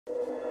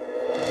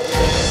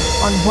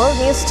on World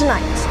News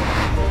Tonight.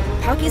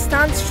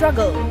 Pakistan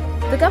struggle.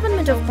 The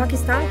government of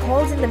Pakistan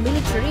calls in the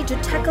military to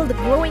tackle the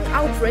growing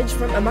outrage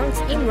from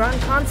amongst Imran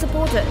Khan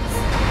supporters.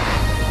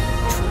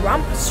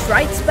 Trump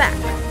strikes back.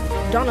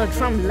 Donald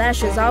Trump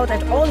lashes out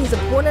at all his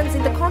opponents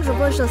in the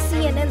controversial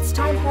CNN's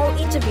town hall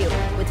interview,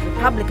 with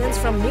Republicans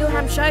from New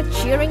Hampshire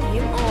cheering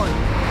him on.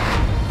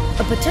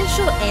 A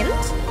potential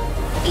end?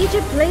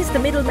 Egypt plays the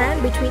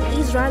middleman between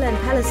Israel and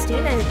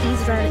Palestine, and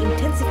Israel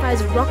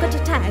intensifies rocket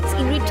attacks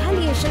in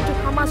retaliation to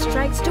Hamas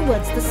strikes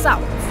towards the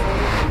south.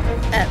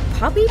 A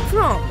puppy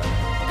prom.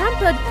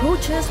 Pampered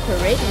poachers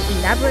parade in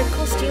elaborate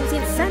costumes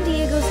in San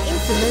Diego's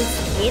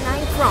infamous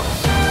canine prom.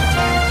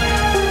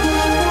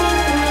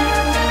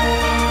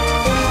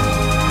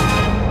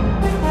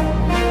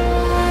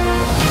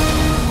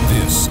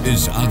 This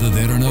is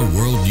Derana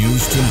World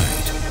News Tonight.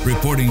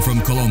 Reporting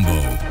from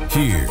Colombo,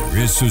 here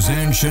is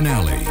Suzanne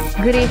Shanali.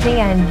 Good evening,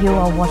 and you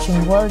are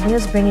watching World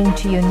News, bringing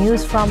to you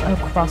news from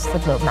across the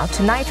globe. Now,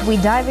 tonight we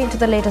dive into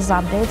the latest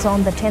updates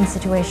on the tense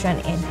situation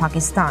in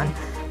Pakistan.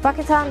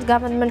 Pakistan's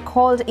government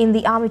called in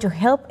the army to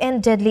help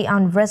end deadly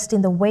unrest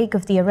in the wake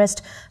of the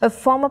arrest of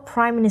former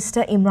Prime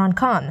Minister Imran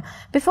Khan.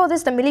 Before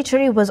this, the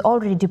military was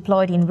already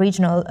deployed in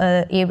regional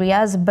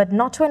areas, but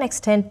not to an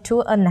extent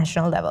to a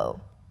national level.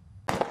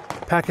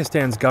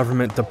 Pakistan's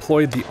government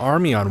deployed the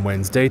army on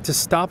Wednesday to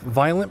stop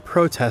violent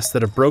protests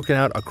that have broken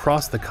out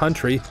across the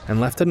country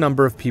and left a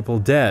number of people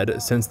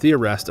dead since the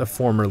arrest of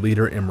former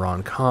leader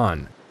Imran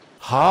Khan.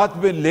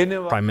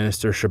 Prime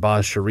Minister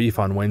Shehbaz Sharif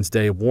on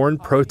Wednesday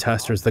warned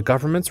protesters the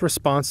government's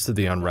response to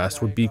the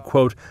unrest would be,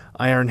 quote,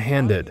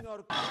 iron-handed.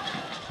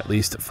 At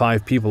least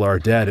 5 people are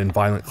dead in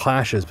violent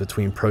clashes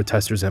between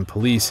protesters and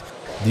police,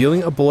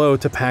 dealing a blow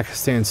to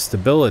Pakistan's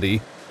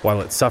stability while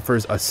it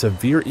suffers a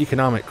severe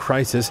economic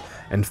crisis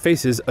and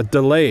faces a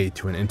delay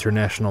to an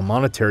International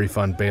Monetary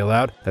Fund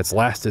bailout that's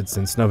lasted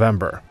since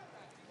November.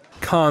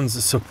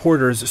 Khan's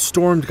supporters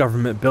stormed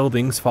government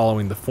buildings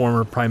following the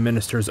former prime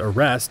minister's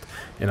arrest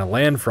in a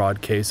land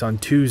fraud case on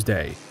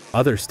Tuesday.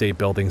 Other state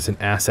buildings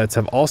and assets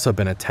have also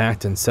been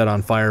attacked and set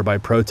on fire by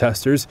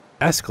protesters,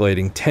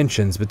 escalating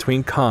tensions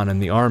between Khan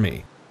and the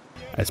army.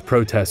 As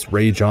protests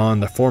rage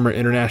on, the former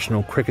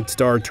international cricket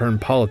star turned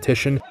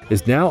politician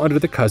is now under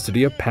the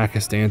custody of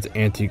Pakistan's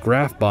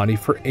anti-graft body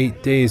for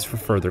 8 days for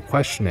further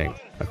questioning,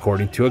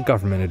 according to a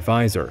government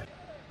advisor.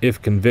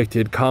 If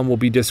convicted, Khan will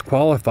be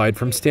disqualified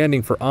from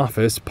standing for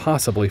office,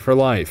 possibly for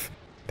life.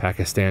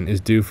 Pakistan is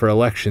due for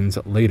elections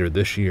later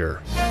this year.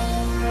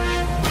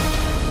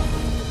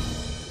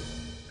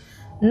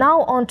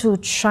 Now on to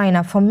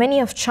China. For many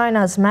of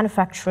China's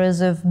manufacturers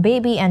of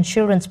baby and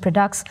children's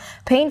products,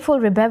 painful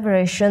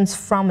reverberations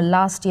from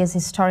last year's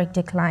historic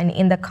decline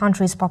in the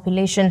country's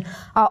population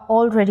are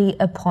already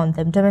upon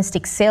them.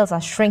 Domestic sales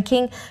are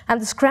shrinking, and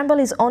the scramble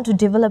is on to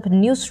develop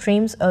new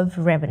streams of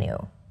revenue.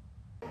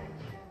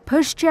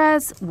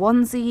 Pushchairs,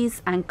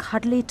 onesies and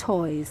cuddly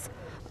toys.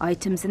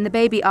 Items in the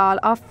baby aisle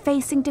are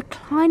facing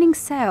declining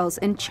sales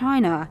in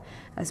China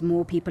as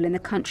more people in the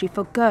country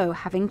forgo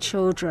having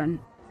children.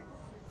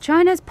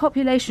 China's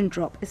population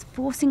drop is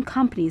forcing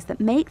companies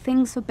that make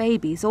things for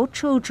babies or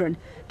children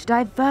to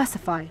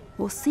diversify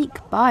or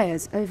seek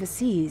buyers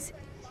overseas.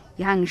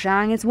 Yang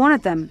Zhang is one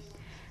of them.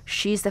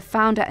 She's the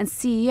founder and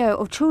CEO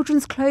of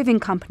children's clothing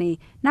company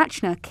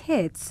Nachna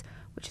Kids,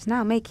 which is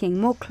now making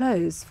more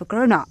clothes for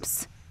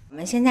grown-ups.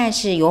 We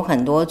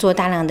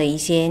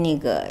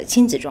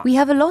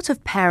have a lot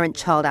of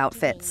parent-child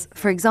outfits.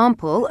 For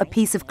example, a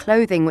piece of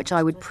clothing which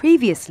I would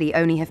previously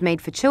only have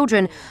made for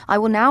children, I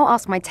will now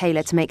ask my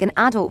tailor to make an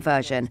adult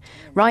version.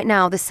 Right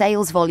now, the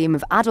sales volume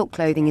of adult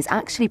clothing is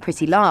actually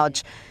pretty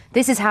large.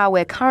 This is how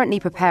we're currently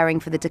preparing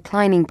for the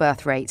declining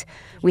birth rate.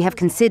 We have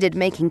considered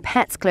making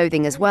pets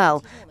clothing as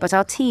well, but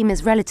our team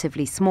is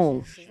relatively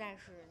small.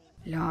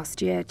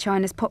 Last year,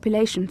 China's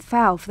population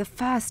fell for the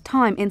first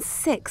time in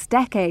 6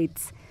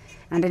 decades.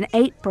 And in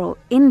April,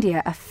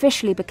 India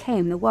officially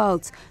became the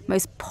world's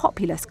most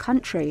populous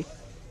country.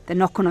 The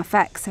knock-on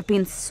effects have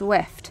been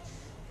swift.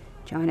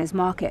 China's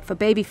market for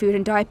baby food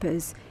and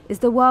diapers is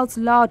the world's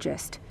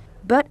largest,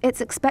 but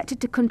it's expected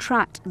to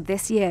contract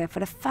this year for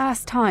the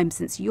first time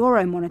since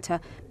Euromonitor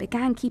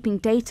began keeping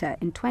data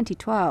in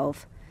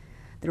 2012.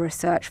 The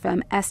research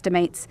firm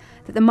estimates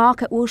that the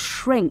market will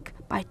shrink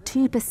by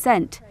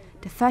 2%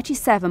 to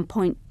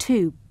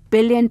 $37.2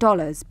 billion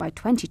by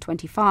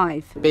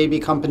 2025. Baby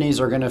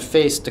companies are going to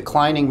face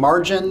declining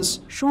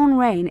margins. Sean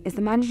Rain is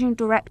the managing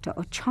director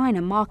of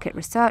China Market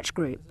Research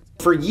Group.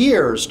 For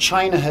years,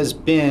 China has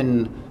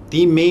been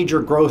the major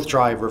growth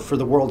driver for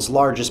the world's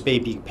largest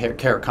baby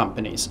care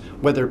companies,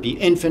 whether it be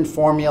infant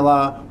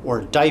formula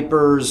or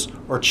diapers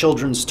or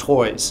children's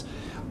toys.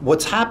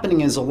 What's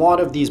happening is a lot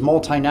of these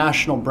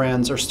multinational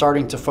brands are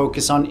starting to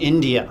focus on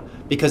India,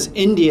 because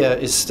India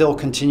is still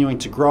continuing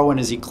to grow and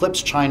has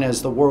eclipsed China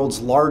as the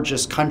world's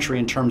largest country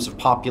in terms of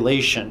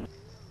population.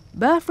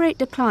 Birth rate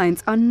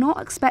declines are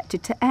not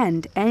expected to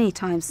end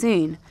anytime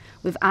soon,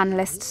 with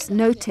analysts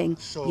noting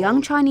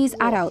young Chinese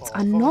adults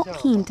are not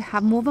keen to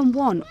have more than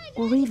 1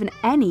 or even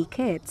any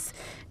kids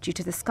due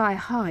to the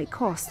sky-high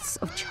costs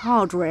of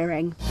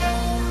child-rearing.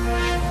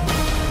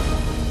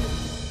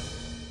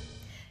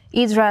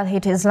 Israel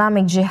hit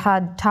Islamic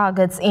Jihad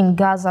targets in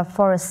Gaza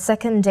for a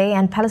second day,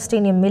 and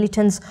Palestinian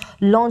militants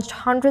launched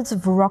hundreds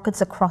of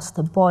rockets across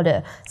the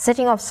border,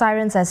 setting off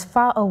sirens as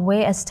far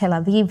away as Tel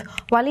Aviv,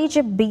 while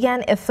Egypt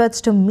began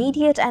efforts to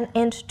mediate an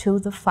end to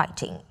the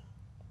fighting.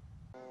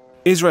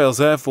 Israel's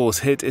Air Force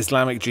hit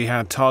Islamic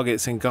Jihad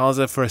targets in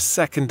Gaza for a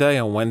second day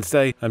on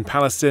Wednesday, and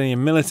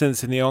Palestinian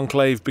militants in the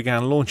enclave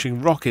began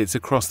launching rockets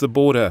across the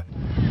border.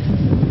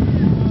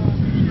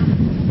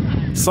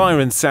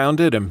 Sirens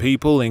sounded and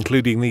people,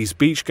 including these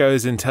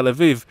beachgoers in Tel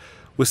Aviv,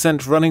 were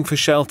sent running for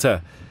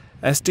shelter.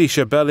 Esti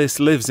Shabelis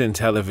lives in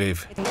Tel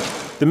Aviv.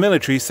 The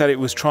military said it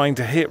was trying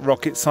to hit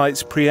rocket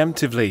sites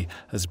preemptively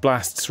as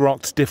blasts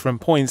rocked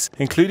different points,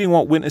 including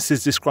what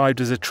witnesses described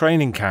as a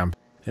training camp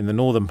in the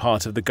northern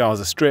part of the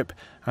Gaza Strip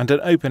and an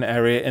open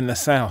area in the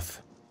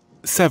south.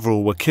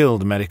 Several were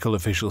killed, medical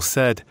officials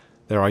said.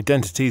 Their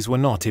identities were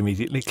not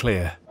immediately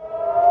clear.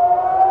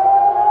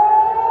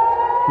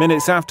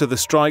 Minutes after the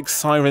strikes,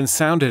 sirens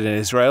sounded in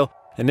Israel,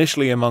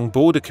 initially among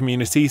border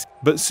communities,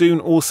 but soon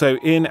also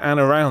in and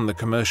around the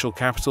commercial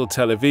capital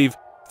Tel Aviv,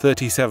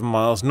 37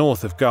 miles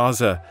north of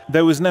Gaza.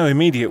 There was no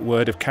immediate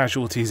word of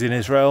casualties in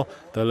Israel,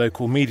 though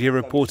local media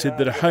reported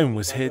that a home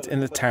was hit in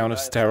the town of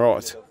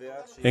Sderot.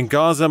 In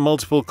Gaza,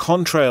 multiple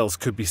contrails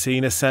could be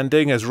seen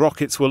ascending as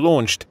rockets were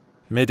launched.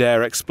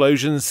 Mid-air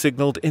explosions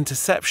signalled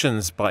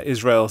interceptions by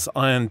Israel's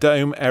Iron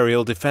Dome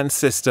aerial defence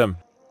system.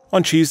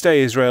 On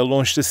Tuesday, Israel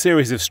launched a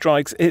series of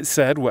strikes it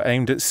said were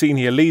aimed at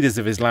senior leaders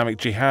of Islamic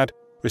Jihad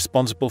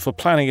responsible for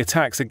planning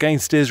attacks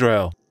against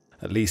Israel.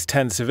 At least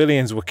 10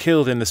 civilians were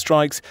killed in the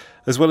strikes,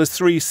 as well as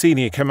 3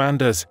 senior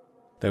commanders.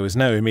 There was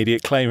no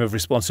immediate claim of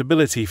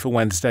responsibility for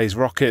Wednesday's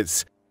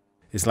rockets.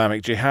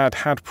 Islamic Jihad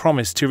had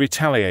promised to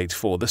retaliate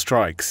for the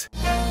strikes.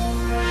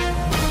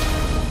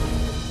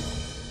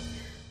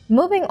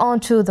 Moving on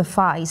to the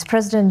Far East,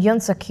 President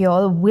Yoon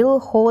Suk-yeol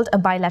will hold a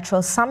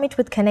bilateral summit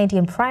with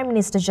Canadian Prime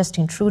Minister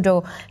Justin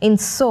Trudeau in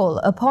Seoul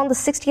upon the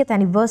 60th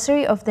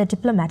anniversary of their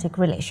diplomatic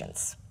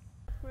relations.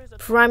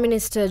 Prime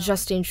Minister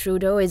Justin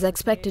Trudeau is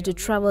expected to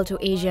travel to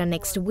Asia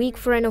next week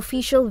for an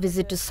official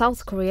visit to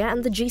South Korea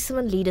and the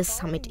G7 Leaders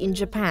Summit in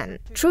Japan.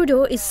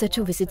 Trudeau is set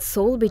to visit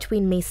Seoul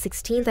between May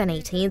 16th and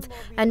 18th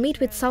and meet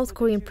with South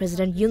Korean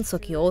President Yoon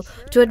Suk-yeol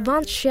to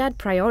advance shared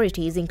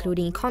priorities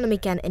including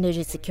economic and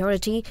energy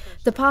security,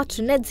 the path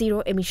to net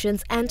zero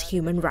emissions and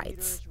human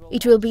rights.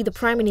 It will be the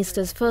Prime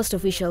Minister's first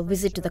official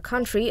visit to the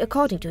country,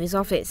 according to his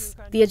office.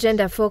 The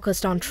agenda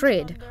focused on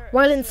trade,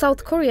 while in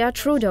South Korea,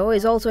 Trudeau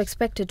is also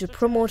expected to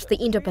promote the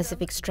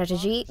Indo-Pacific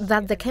strategy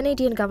that the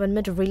Canadian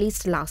government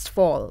released last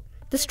fall.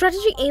 The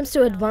strategy aims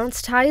to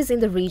advance ties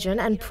in the region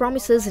and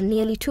promises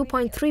nearly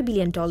 $2.3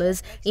 billion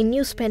in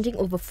new spending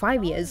over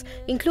 5 years,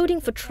 including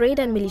for trade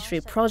and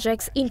military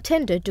projects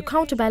intended to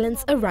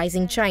counterbalance a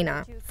rising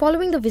China.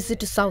 Following the visit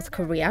to South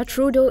Korea,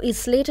 Trudeau is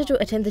slated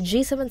to attend the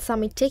G7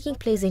 summit taking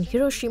place in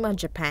Hiroshima,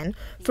 Japan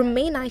from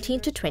May 19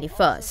 to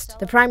 21st.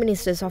 The Prime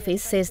Minister's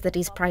office says that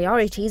his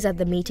priorities at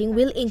the meeting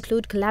will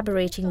include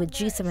collaborating with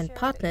G7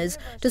 partners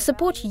to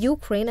support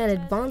Ukraine and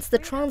advance the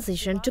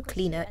transition to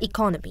cleaner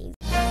economies.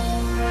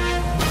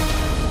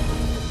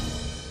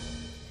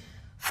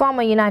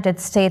 Former United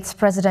States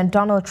President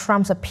Donald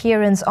Trump's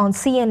appearance on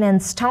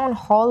CNN's town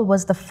hall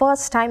was the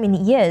first time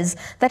in years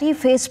that he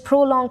faced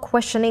prolonged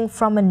questioning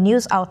from a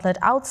news outlet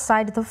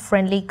outside the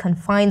friendly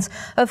confines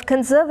of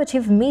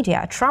conservative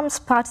media. Trump's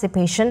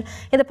participation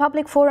in the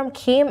public forum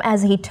came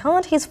as he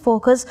turned his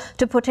focus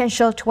to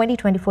potential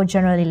 2024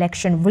 general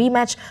election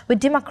rematch with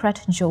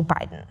Democrat Joe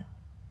Biden.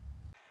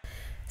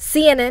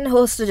 CNN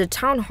hosted a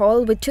town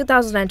hall with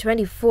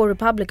 2024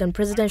 Republican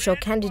presidential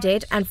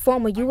candidate and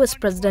former U.S.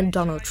 President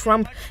Donald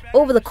Trump.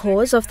 Over the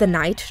course of the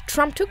night,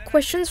 Trump took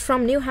questions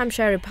from New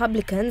Hampshire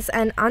Republicans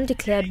and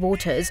undeclared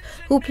voters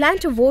who plan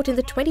to vote in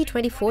the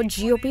 2024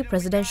 GOP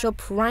presidential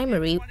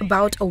primary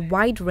about a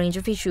wide range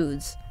of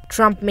issues.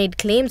 Trump made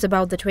claims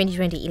about the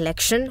 2020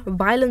 election,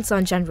 violence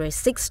on January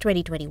 6,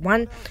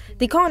 2021,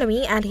 the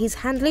economy and his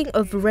handling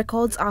of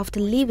records after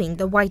leaving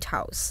the White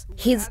House.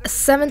 His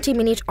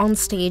 70-minute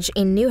onstage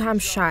in New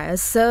Hampshire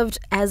served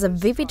as a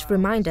vivid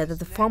reminder that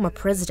the former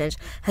president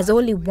has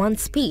only one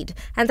speed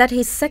and that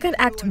his second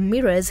act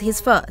mirrors his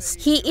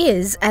first. He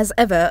is, as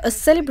ever, a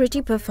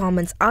celebrity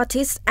performance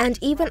artist and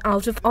even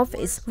out of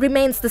office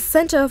remains the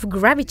center of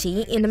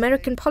gravity in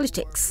American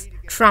politics.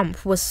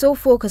 Trump was so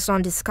focused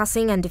on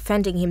discussing and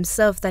defending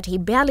himself that he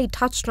barely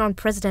touched on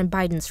President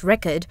Biden's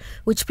record,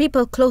 which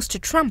people close to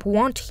Trump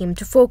want him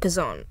to focus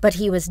on. But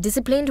he was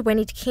disciplined when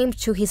it came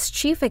to his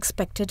chief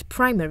expected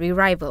primary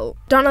rival.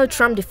 Donald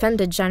Trump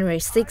defended January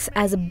 6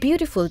 as a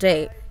beautiful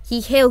day.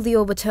 He hailed the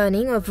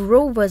overturning of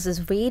Roe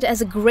vs. Wade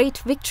as a great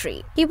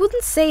victory. He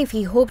wouldn't say if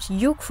he hoped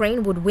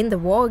Ukraine would win the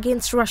war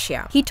against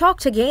Russia. He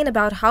talked again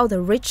about how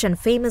the rich and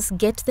famous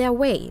get their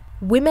way.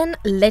 Women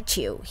let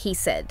you, he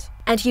said.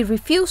 and he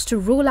refused to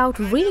rule out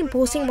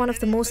reimposing one of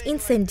the most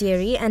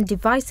incendiary and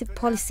divisive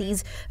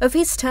policies of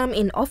his term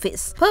in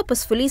office,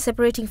 purposefully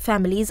separating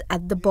families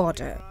at the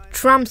border.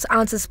 Trump's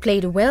answers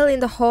played well in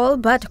the hall,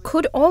 but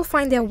could all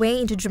find their way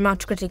into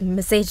democratic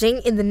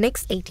messaging in the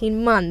next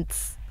 18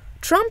 months.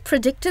 Trump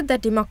predicted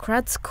that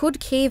Democrats could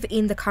cave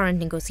in the current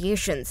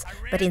negotiations,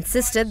 but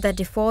insisted that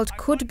default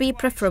could be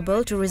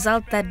preferable to a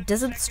result that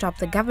doesn't stop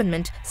the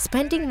government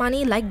spending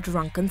money like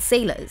drunken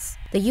sailors.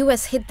 The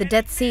US hit the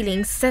debt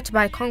ceiling set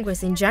by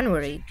Congress in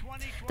January.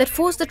 That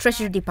forced the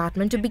Treasury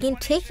Department to begin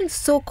taking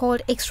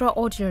so-called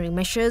extraordinary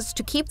measures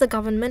to keep the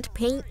government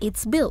paying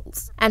its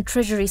bills. And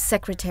Treasury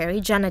Secretary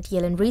Janet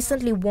Yellen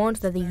recently warned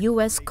that the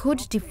US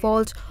could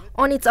default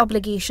on its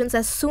obligations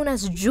as soon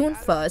as June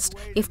 1st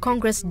if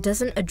Congress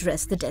doesn't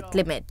address the debt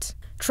limit.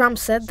 Trump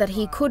said that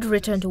he could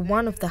return to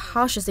one of the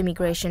harshest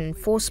immigration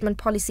enforcement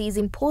policies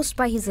imposed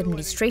by his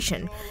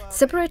administration,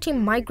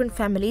 separating migrant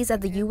families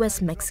at the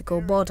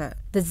US-Mexico border.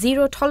 The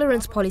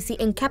zero-tolerance policy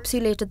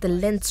encapsulated the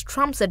lengths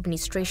Trump's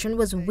administration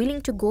was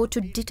willing to go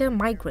to deter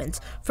migrants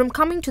from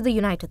coming to the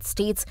United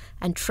States,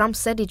 and Trump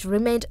said it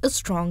remained a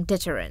strong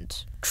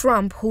deterrent.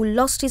 Trump, who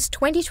lost his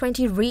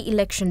 2020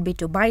 re-election bid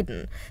to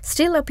Biden,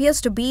 still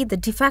appears to be the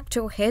de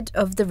facto head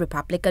of the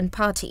Republican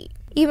Party.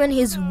 Even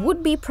his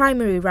would-be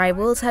primary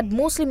rivals had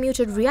mostly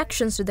muted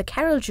reactions to the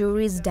Carroll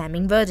jury's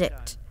damning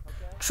verdict.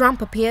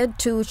 Trump appeared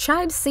to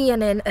chide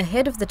CNN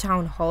ahead of the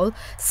town hall,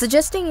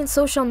 suggesting in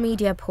social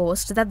media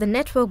posts that the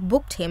network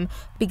booked him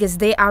because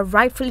they are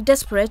rightfully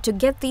desperate to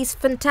get these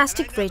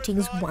fantastic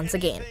ratings once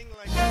again.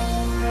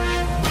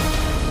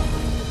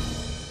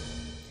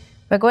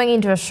 We're going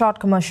into a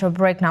short commercial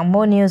break now.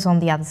 More news on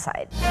the other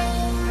side.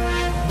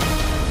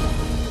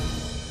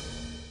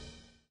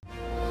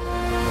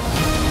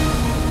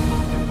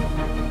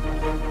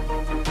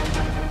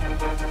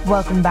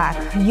 Welcome back.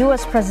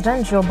 US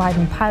President Joe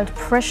Biden piled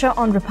pressure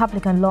on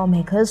Republican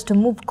lawmakers to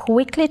move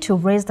quickly to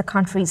raise the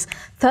country's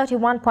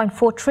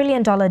 $31.4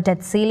 trillion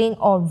debt ceiling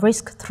or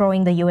risk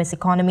throwing the US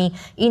economy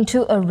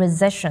into a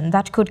recession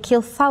that could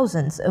kill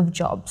thousands of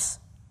jobs.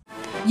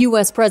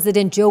 U.S.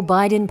 President Joe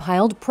Biden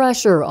piled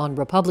pressure on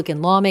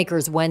Republican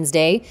lawmakers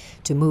Wednesday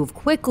to move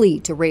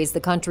quickly to raise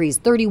the country's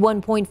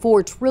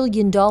 $31.4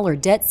 trillion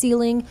debt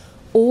ceiling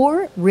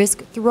or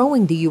risk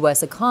throwing the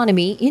U.S.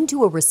 economy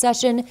into a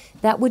recession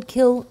that would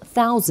kill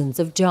thousands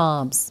of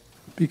jobs.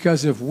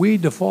 Because if we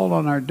default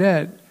on our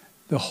debt,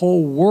 the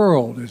whole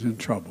world is in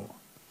trouble.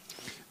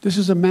 This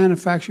is a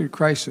manufactured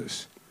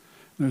crisis.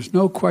 There's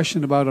no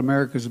question about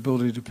America's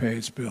ability to pay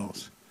its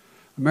bills.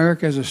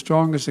 America has the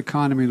strongest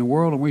economy in the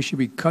world, and we should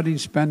be cutting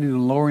spending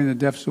and lowering the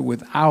deficit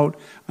without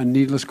a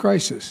needless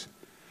crisis,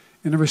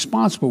 in a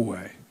responsible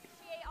way.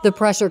 The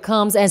pressure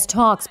comes as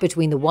talks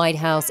between the White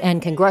House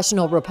and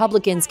congressional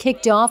Republicans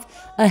kicked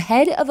off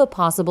ahead of a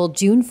possible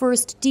June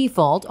 1st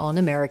default on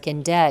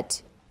American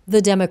debt.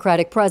 The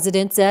Democratic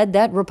president said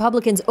that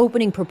Republicans'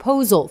 opening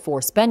proposal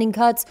for spending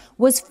cuts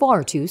was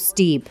far too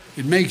steep.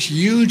 It makes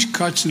huge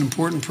cuts in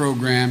important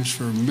programs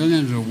for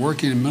millions of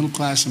working and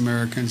middle-class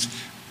Americans,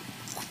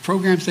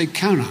 programs they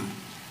count on.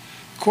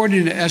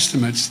 According to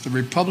estimates, the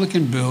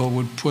Republican bill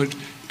would put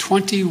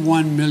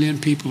 21 million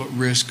people at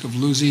risk of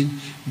losing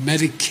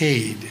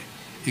Medicaid,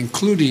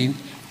 including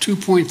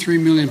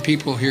 2.3 million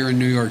people here in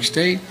New York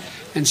State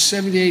and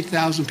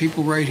 78,000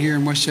 people right here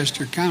in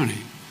Westchester County.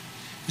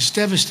 It's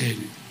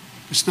devastating.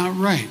 It's not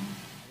right.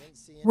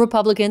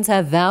 Republicans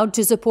have vowed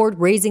to support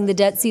raising the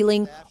debt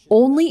ceiling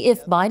only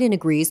if Biden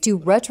agrees to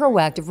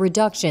retroactive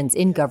reductions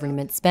in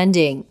government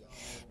spending.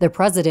 The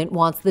president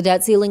wants the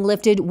debt ceiling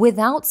lifted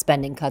without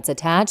spending cuts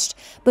attached,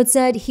 but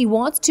said he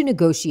wants to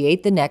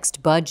negotiate the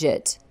next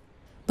budget.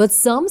 But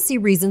some see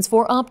reasons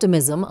for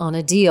optimism on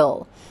a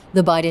deal.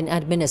 The Biden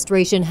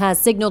administration has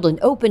signaled an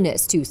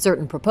openness to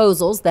certain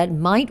proposals that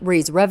might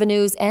raise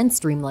revenues and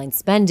streamline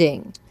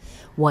spending.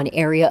 One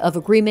area of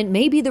agreement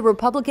may be the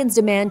Republicans'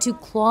 demand to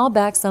claw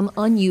back some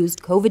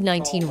unused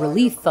COVID-19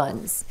 relief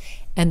funds.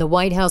 And the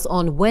White House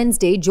on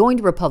Wednesday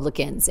joined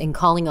Republicans in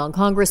calling on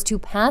Congress to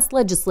pass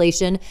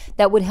legislation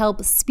that would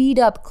help speed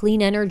up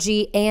clean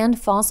energy and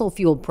fossil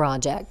fuel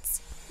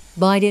projects.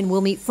 Biden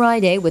will meet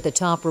Friday with the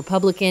top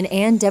Republican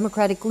and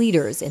Democratic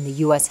leaders in the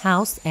U.S.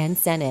 House and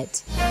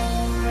Senate.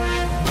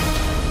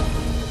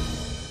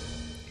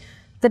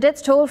 The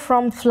death toll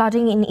from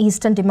flooding in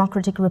Eastern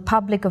Democratic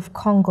Republic of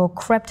Congo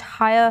crept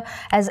higher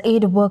as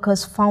aid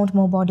workers found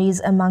more bodies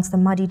amongst the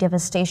muddy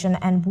devastation,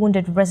 and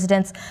wounded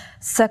residents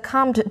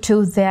succumbed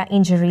to their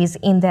injuries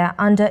in their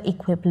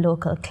under-equipped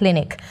local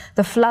clinic.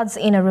 The floods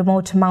in a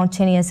remote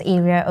mountainous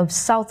area of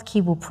South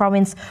Kivu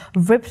province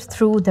ripped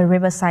through the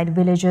riverside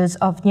villages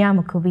of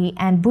Nyamukubi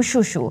and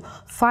Bushushu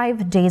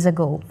 5 days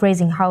ago,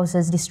 razing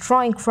houses,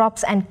 destroying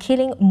crops and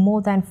killing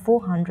more than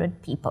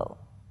 400 people.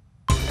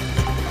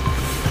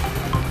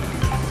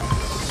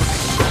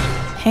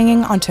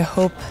 Hanging onto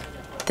hope,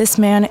 this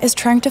man is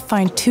trying to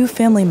find 2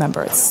 family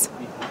members.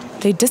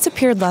 They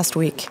disappeared last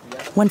week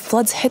when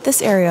floods hit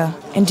this area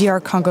in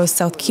DR Congo's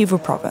South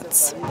Kivu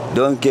province.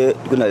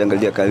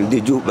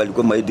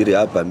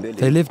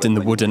 They lived in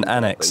the wooden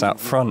annex out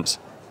front.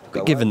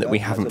 But given that we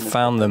haven't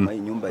found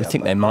them, we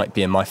think they might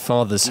be in my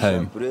father's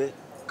home.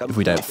 If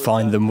we don't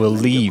find them, we'll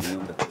leave.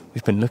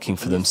 We've been looking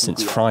for them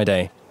since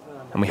Friday,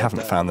 and we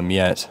haven't found them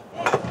yet.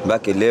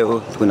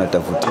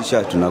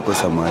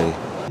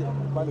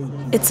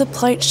 It's a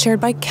plight shared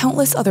by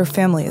countless other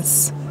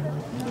families.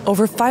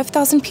 Over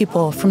 5,000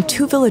 people from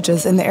 2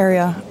 villages in the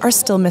area are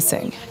still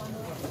missing.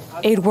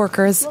 Aid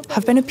workers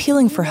have been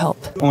appealing for help.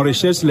 We're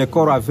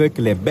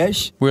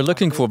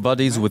looking for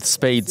bodies with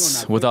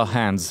spades, with our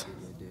hands.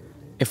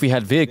 If we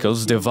had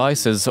vehicles,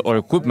 devices, or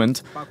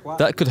equipment,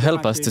 that could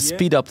help us to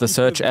speed up the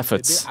search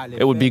efforts.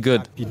 It would be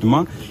good.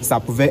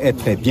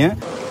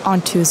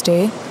 On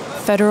Tuesday,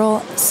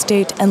 federal,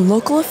 state, and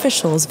local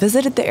officials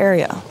visited the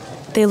area.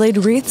 They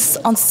laid wreaths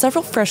on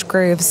several fresh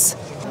graves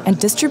and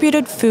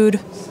distributed food,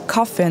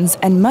 coffins,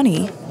 and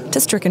money to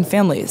stricken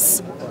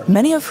families,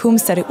 many of whom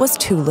said it was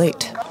too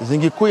late.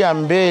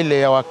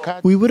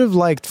 We would have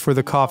liked for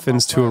the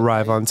coffins to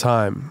arrive on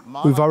time.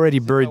 We've already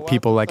buried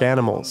people like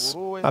animals,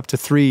 up to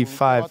 3,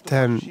 5,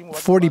 10,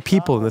 40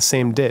 people in the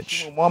same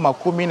ditch.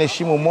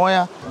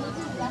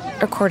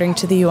 According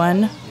to the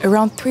UN,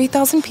 around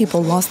 3,000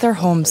 people lost their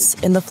homes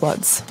in the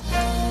floods.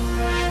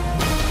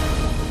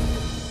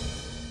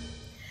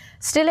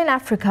 Still in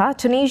Africa,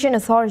 Tunisian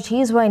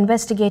authorities were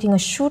investigating a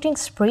shooting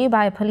spree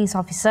by a police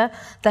officer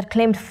that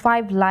claimed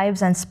 5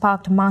 lives and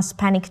sparked mass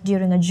panic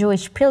during a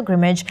Jewish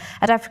pilgrimage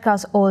at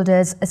Africa's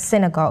oldest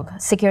synagogue.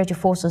 Security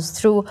forces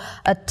threw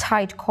a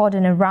tight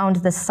cordon around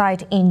the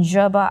site in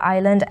Jerba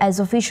Island as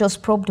officials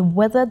probed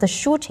whether the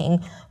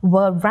shooting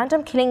were a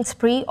random killing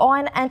spree or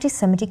an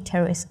anti-Semitic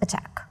terrorist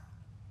attack.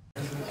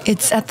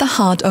 It's at the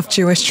heart of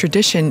Jewish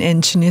tradition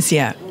in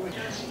Tunisia.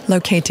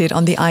 Located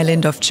on the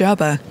island of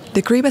Jerba,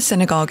 the Ghriba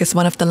Synagogue is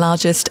one of the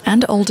largest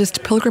and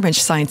oldest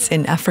pilgrimage sites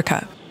in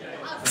Africa.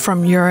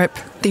 From Europe,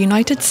 the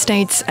United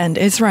States and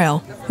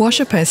Israel,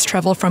 worshippers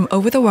travel from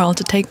over the world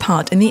to take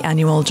part in the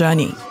annual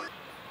journey.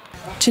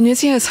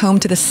 Tunisia is home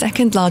to the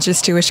second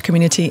largest Jewish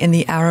community in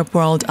the Arab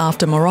world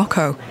after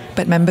Morocco,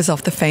 but members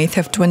of the faith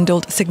have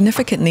dwindled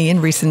significantly in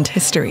recent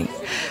history.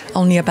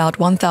 Only about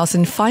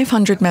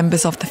 1,500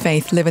 members of the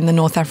faith live in the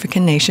North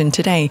African nation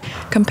today,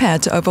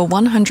 compared to over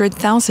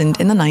 100,000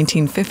 in the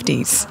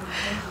 1950s.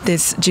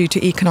 This due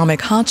to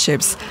economic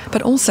hardships,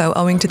 but also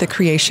owing to the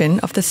creation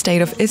of the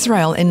State of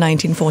Israel in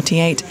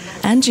 1948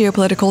 and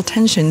geopolitical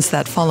tensions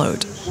that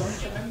followed.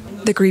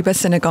 The Ghriba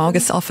Synagogue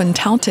is often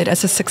touted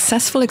as a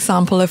successful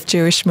example of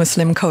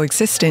Jewish-Muslim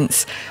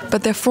coexistence,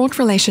 but their fraught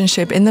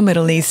relationship in the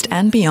Middle East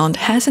and beyond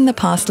has in the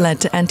past led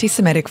to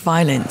anti-Semitic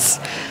violence.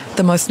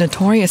 The most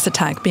notorious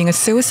attack being a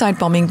suicide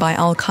bombing by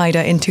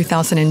Al-Qaeda in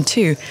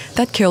 2002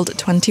 that killed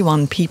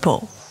 21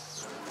 people.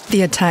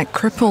 The attack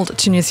crippled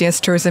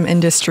Tunisia's tourism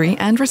industry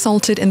and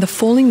resulted in the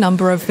falling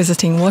number of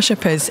visiting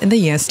worshippers in the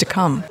years to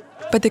come.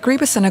 But the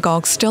Ghriba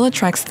Synagogue still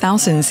attracts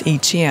thousands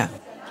each year.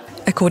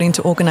 According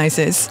to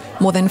organizers,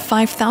 more than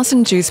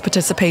 5,000 Jews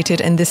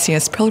participated in this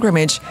year's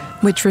pilgrimage,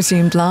 which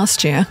resumed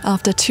last year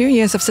after 2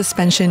 years of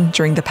suspension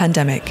during the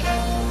pandemic.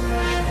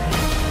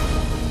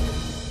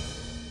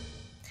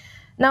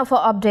 Now for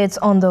updates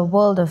on the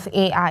world of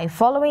AI.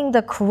 Following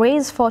the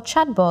craze for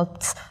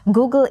chatbots,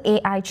 Google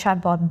AI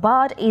chatbot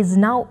Bard is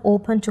now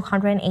open to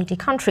 180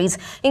 countries,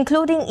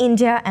 including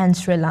India and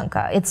Sri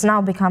Lanka. It's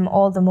now become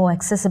all the more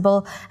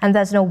accessible, and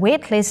there's no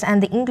wait list,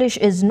 and the English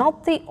is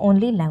not the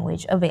only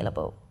language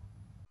available.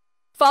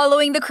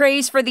 Following the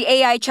craze for the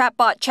AI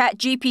chatbot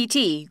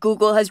ChatGPT,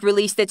 Google has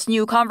released its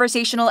new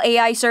conversational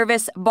AI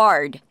service,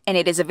 Bard, and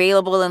it is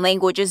available in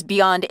languages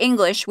beyond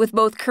English with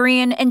both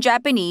Korean and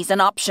Japanese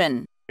an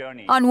option.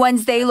 On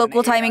Wednesday,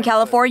 local time in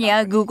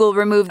California, Google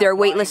removed their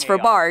waitlist for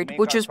Bard,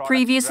 which was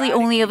previously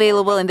only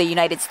available in the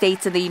United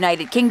States and the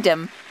United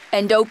Kingdom,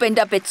 and opened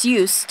up its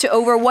use to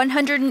over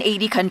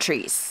 180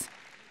 countries.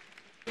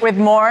 With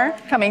more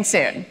coming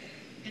soon.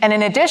 And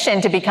in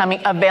addition to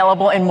becoming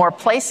available in more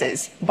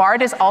places,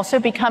 Bard is also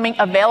becoming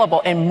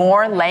available in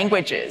more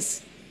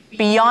languages.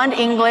 Beyond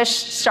English,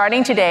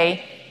 starting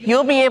today,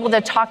 you'll be able to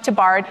talk to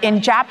Bard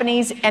in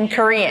Japanese and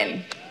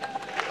Korean.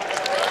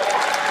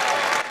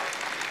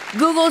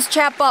 Google's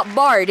chatbot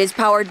Bard is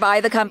powered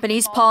by the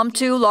company's Palm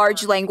 2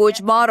 large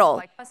language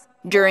model.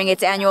 During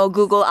its annual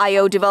Google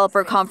I/O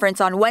Developer Conference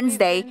on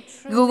Wednesday,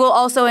 Google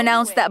also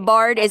announced that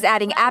Bard is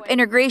adding app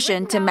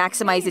integration to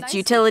maximize its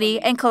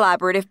utility and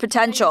collaborative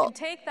potential.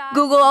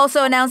 Google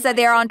also announced that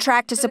they are on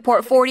track to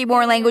support 40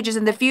 more languages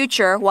in the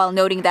future, while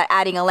noting that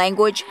adding a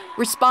language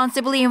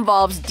responsibly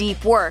involves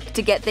deep work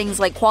to get things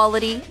like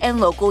quality and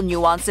local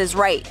nuances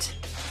right.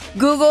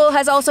 Google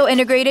has also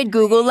integrated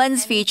Google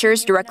Lens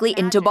features directly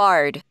into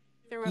Bard.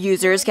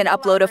 Users can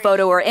upload a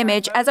photo or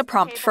image as a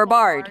prompt for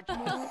Bard.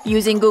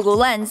 Using Google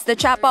Lens, the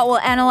chatbot will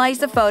analyze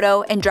the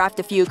photo and draft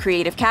a few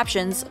creative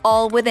captions,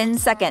 all within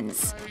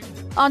seconds.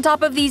 On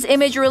top of these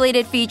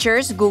image-related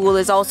features, Google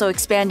is also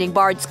expanding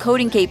Bard's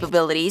coding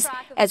capabilities,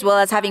 as well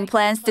as having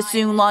plans to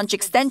soon launch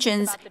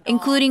extensions,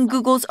 including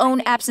Google's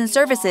own apps and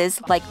services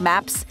like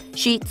Maps,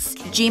 Sheets,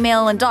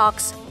 Gmail, and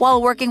Docs,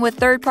 while working with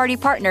third-party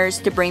partners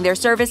to bring their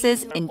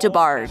services into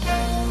Bard.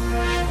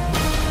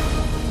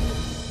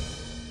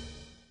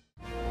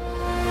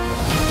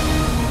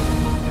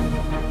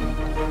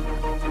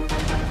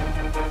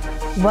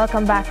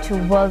 Welcome back to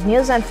World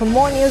News, and for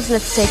more news,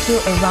 let's take you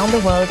around the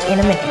world in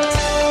a minute.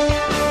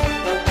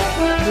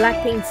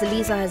 Blackpink's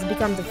Lisa has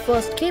become the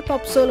first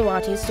K-pop solo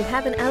artist to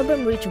have an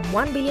album reach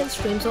 1 billion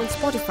streams on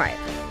Spotify.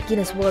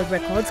 Guinness World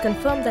Records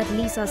confirmed that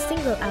Lisa's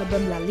single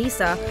album La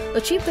Lisa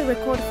achieved the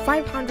record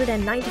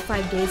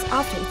 595 days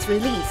after its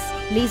release.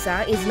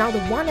 Lisa is now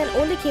the one and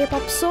only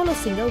K-pop solo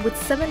singer with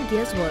 7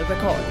 Guinness World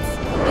Records.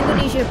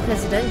 Indonesian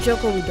President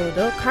Joko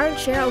Widodo, current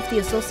chair of the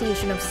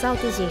Association of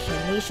Southeast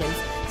Asian Nations,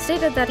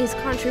 stated that his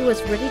country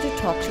was ready to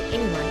talk to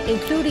anyone,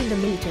 including the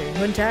military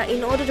junta,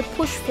 in order to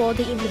push for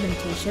the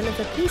implementation of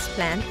a peace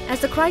plan as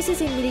the crisis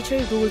in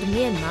military-ruled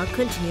Myanmar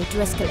continued to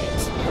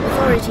escalate.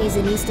 Authorities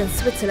in eastern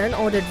Switzerland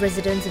ordered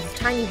residents of the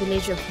tiny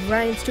village of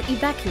Rhines to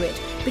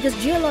evacuate because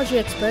geology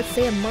experts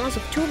say a mass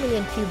of 2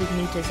 million cubic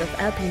meters of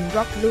alpine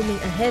rock looming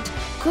ahead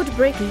could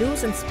break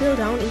loose and spill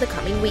down in the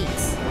coming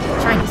weeks.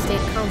 Chinese State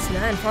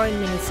Councillor and Foreign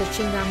Minister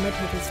Qin Gang met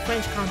with his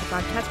French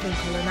counterpart Catherine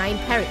Colonna in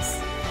Paris.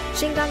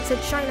 Qin Gang said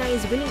China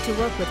is willing to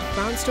work with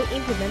France to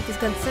implement the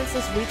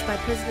consensus reached by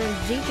President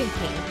Xi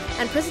Jinping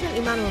and President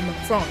Emmanuel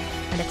Macron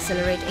and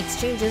accelerate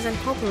exchanges and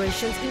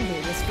cooperations in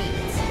various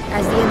fields.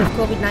 As the end of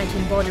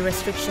COVID-19 border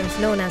restrictions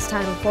known as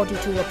Title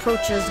 42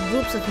 approaches,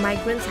 groups of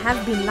migrants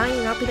have been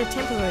lining up in a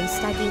temporary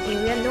staging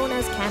area known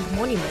as Camp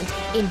Monument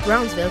in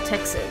Brownsville,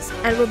 Texas,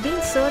 and were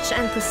being searched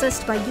and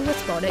processed by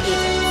U.S. border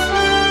agents.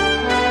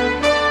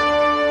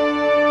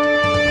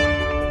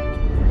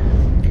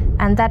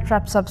 And that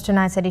wraps up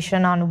tonight's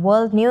edition on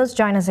World News.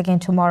 Join us again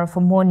tomorrow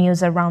for more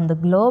news around the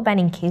globe. And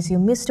in case you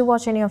missed to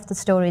watch any of the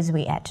stories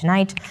we aired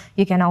tonight,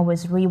 you can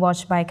always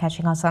rewatch by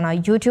catching us on our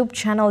YouTube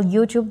channel,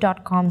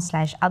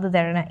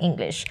 youtube.com/AdaDerana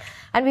English.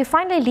 And we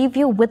finally leave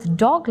you with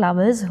dog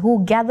lovers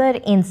who gathered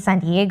in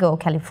San Diego,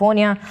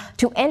 California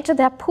to enter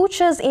their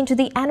pooches into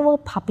the annual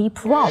puppy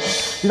prom.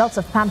 Lots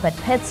of pampered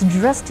pets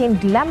dressed in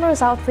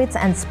glamorous outfits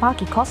and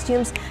sparky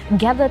costumes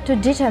gathered to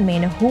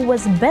determine who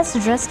was best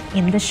dressed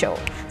in the show.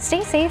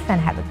 Stay safe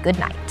and have a good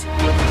night.